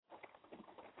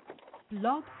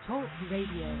Blog Talk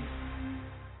Radio.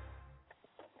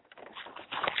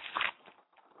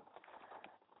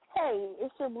 Hey,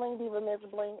 it's your Bling Diva, Miss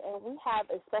Bling, and we have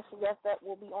a special guest that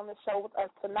will be on the show with us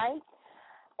tonight.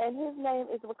 And his name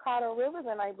is Ricardo Rivers,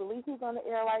 and I believe he's on the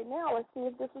air right now. Let's see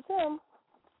if this is him.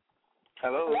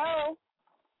 Hello. Hello.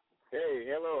 Hey,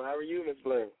 hello. How are you, Miss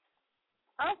Bling?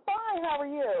 I'm fine. How are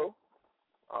you?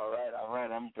 All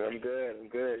right. I'm good.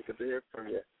 Good to hear from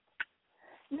you.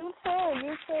 You too.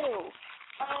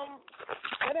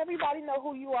 Let everybody know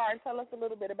who you are and tell us a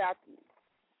little bit about you.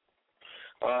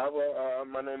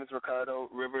 My name is Ricardo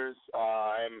Rivers.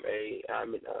 I'm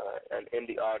an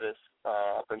indie artist,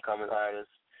 up-and-coming artist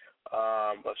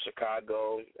of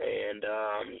Chicago, and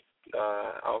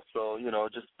also,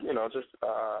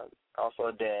 also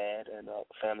a dad and a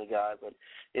family guy, but,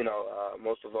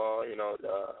 most of all,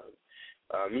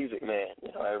 music man.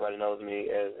 Everybody knows me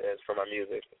as for my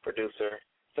music,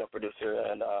 self-producer,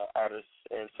 and artist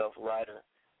and self-writer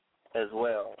as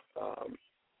well.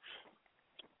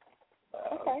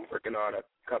 Okay. Working on a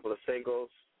couple of singles,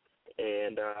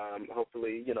 and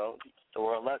hopefully, the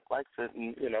world likes it,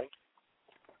 and,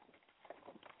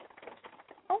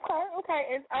 Okay.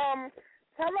 And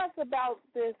tell us about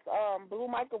this Blue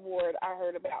Mic Award I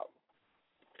heard about.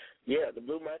 Yeah, the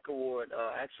Blue Mic Award,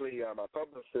 actually, my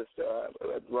publicist,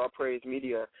 Raw Praise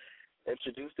Media,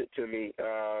 introduced it to me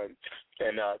and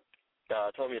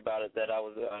told me about it, that I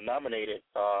was nominated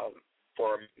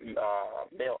for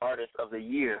Male Artist of the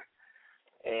Year.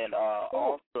 And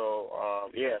also,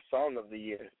 Song of the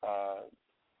Year,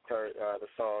 heard the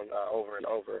song over and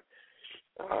over.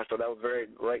 So that was very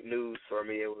great news for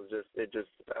me.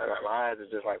 My eyes are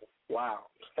just like, wow.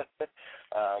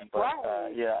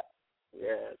 Right.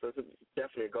 So it's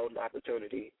definitely a golden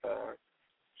opportunity.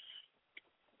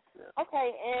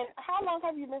 Okay, and how long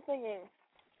have you been singing?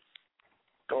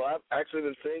 Well, I've actually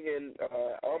been singing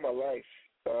all my life.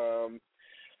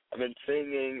 I've been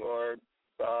singing or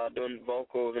doing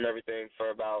vocals and everything for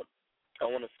about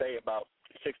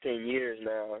 16 years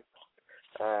now.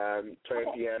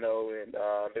 Playing piano and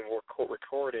been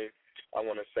recording, I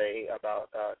want to say, about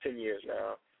 10 years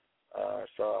now.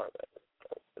 So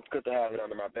it's good to have it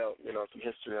under my belt, some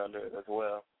history under it as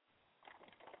well.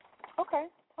 Okay.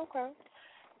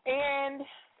 And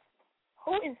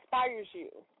who inspires you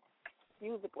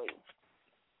musically?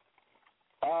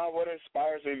 What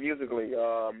inspires me musically?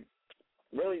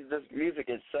 Really, this music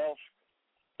itself,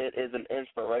 it is an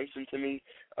inspiration to me,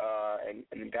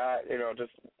 and God,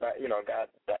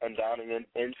 God endowing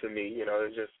into me,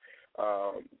 it's just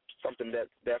something that's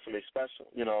definitely special.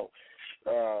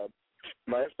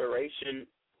 My inspiration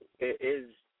is,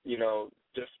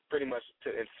 just pretty much to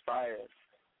inspire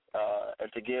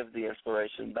and to give the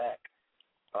inspiration back.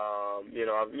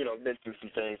 I've been through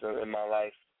some things in my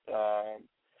life.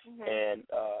 And,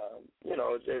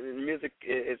 music,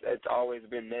 it's always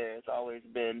been there. It's always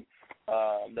been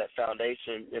that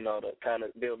foundation, to kind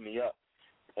of build me up.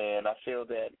 And I feel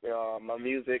that my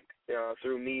music,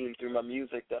 through me and through my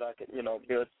music, that I can,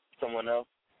 build someone else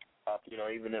up,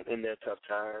 even in their tough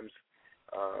times,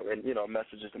 and,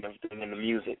 messages and everything in the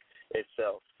music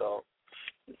itself. So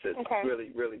it's a really,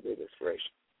 really big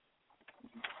inspiration.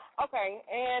 Okay,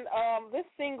 and this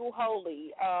single,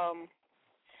 Holy,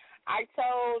 I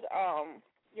told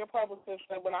your publicist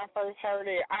that when I first heard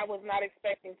it, I was not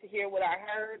expecting to hear what I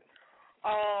heard.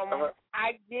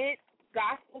 I get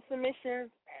gospel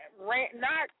submissions,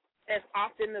 not as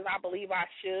often as I believe I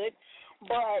should,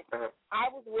 but I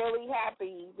was really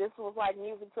happy. This was like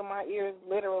music to my ears,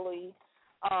 literally,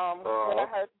 when I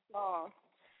heard the song.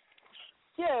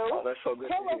 That's so good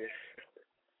to hear.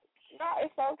 No,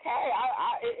 it's okay.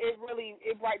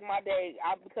 It brightened my day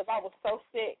because I was so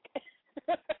sick.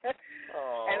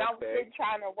 And I was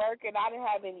trying to work, and I didn't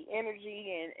have any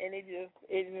energy, and it just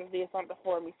did something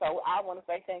for me. So I want to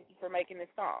say thank you for making this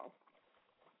song.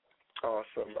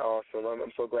 Awesome.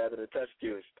 I'm so glad that it touched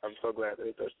you.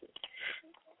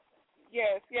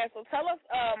 Yes. So tell us.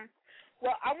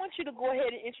 Well, I want you to go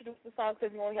ahead and introduce the song because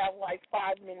we only have like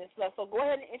 5 minutes left. So go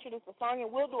ahead and introduce the song,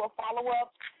 and we'll do a follow-up,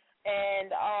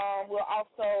 and we'll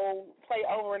also play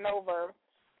over and over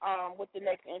with the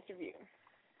next interview.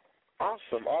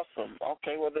 Awesome.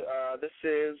 Okay, well, this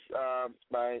is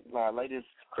my latest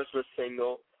Christmas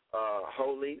single,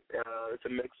 Holy. It's a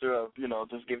mixture of,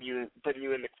 just putting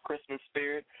you in the Christmas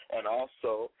spirit and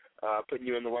also putting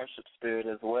you in the worship spirit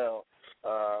as well.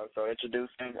 So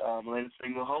introducing my latest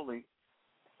single, Holy.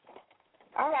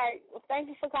 All right. Well, thank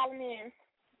you for calling in.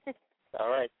 All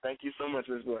right. Thank you so much,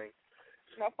 Ms. Bling.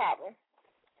 No problem.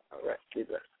 All right. Be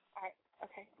blessed. All right.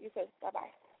 Okay. You too. Bye-bye.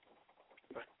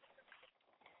 Bye.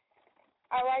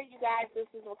 All right, you guys, this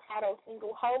is Ricardo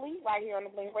Single Holy right here on the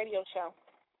Bling Radio Show.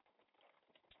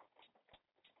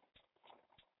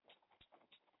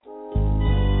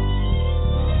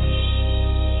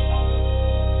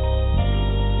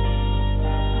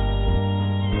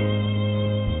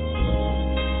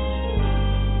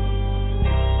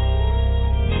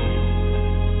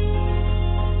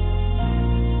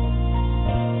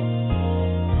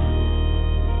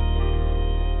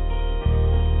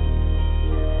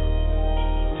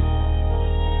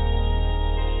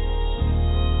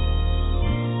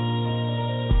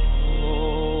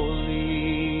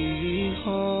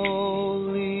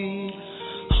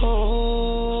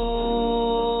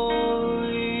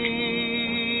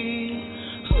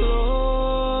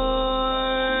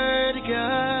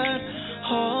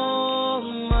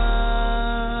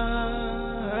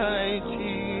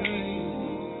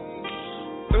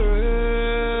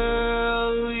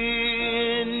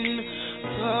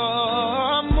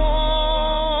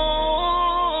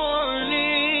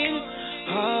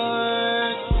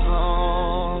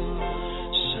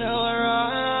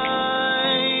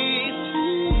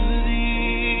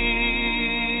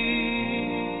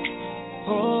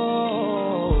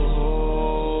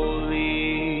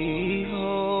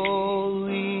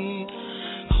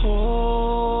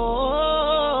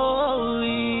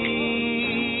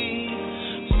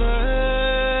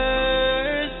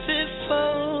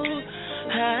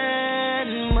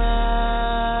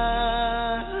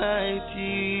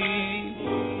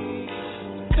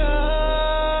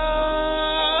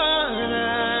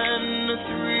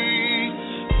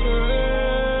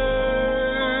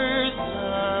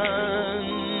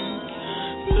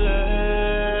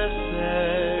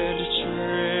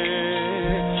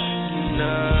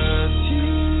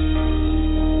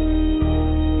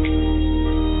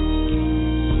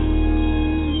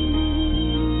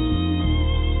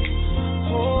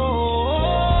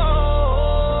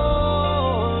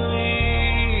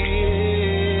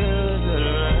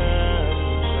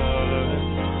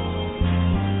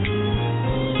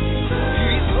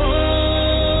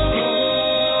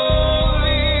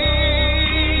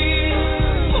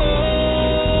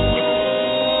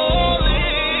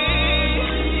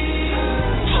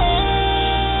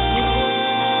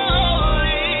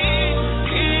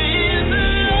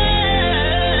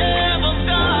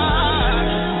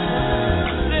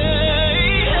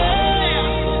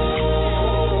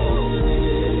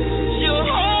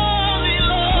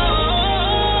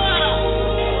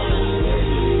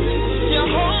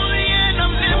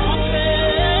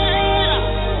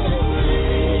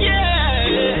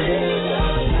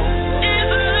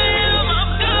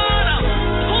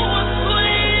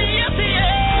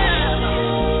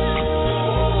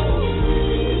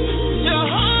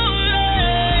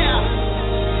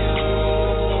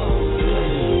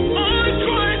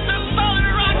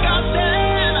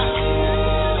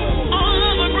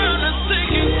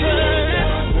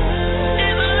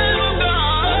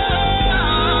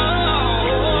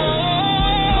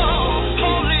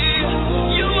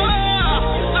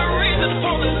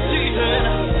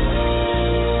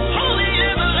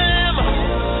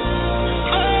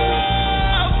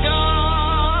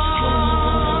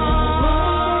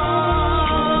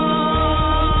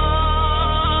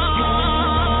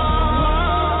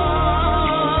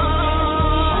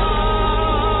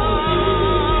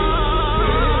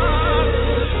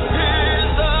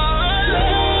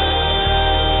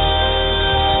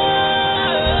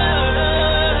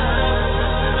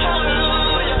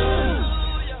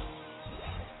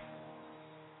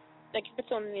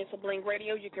 For Bling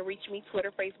Radio, you can reach me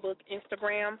Twitter, Facebook,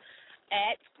 Instagram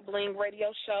at Bling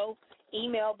Radio Show.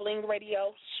 Email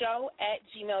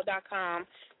blingradioshow@gmail.com.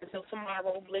 Until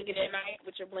tomorrow, bling it at night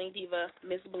with your Bling Diva,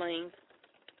 Miss Bling.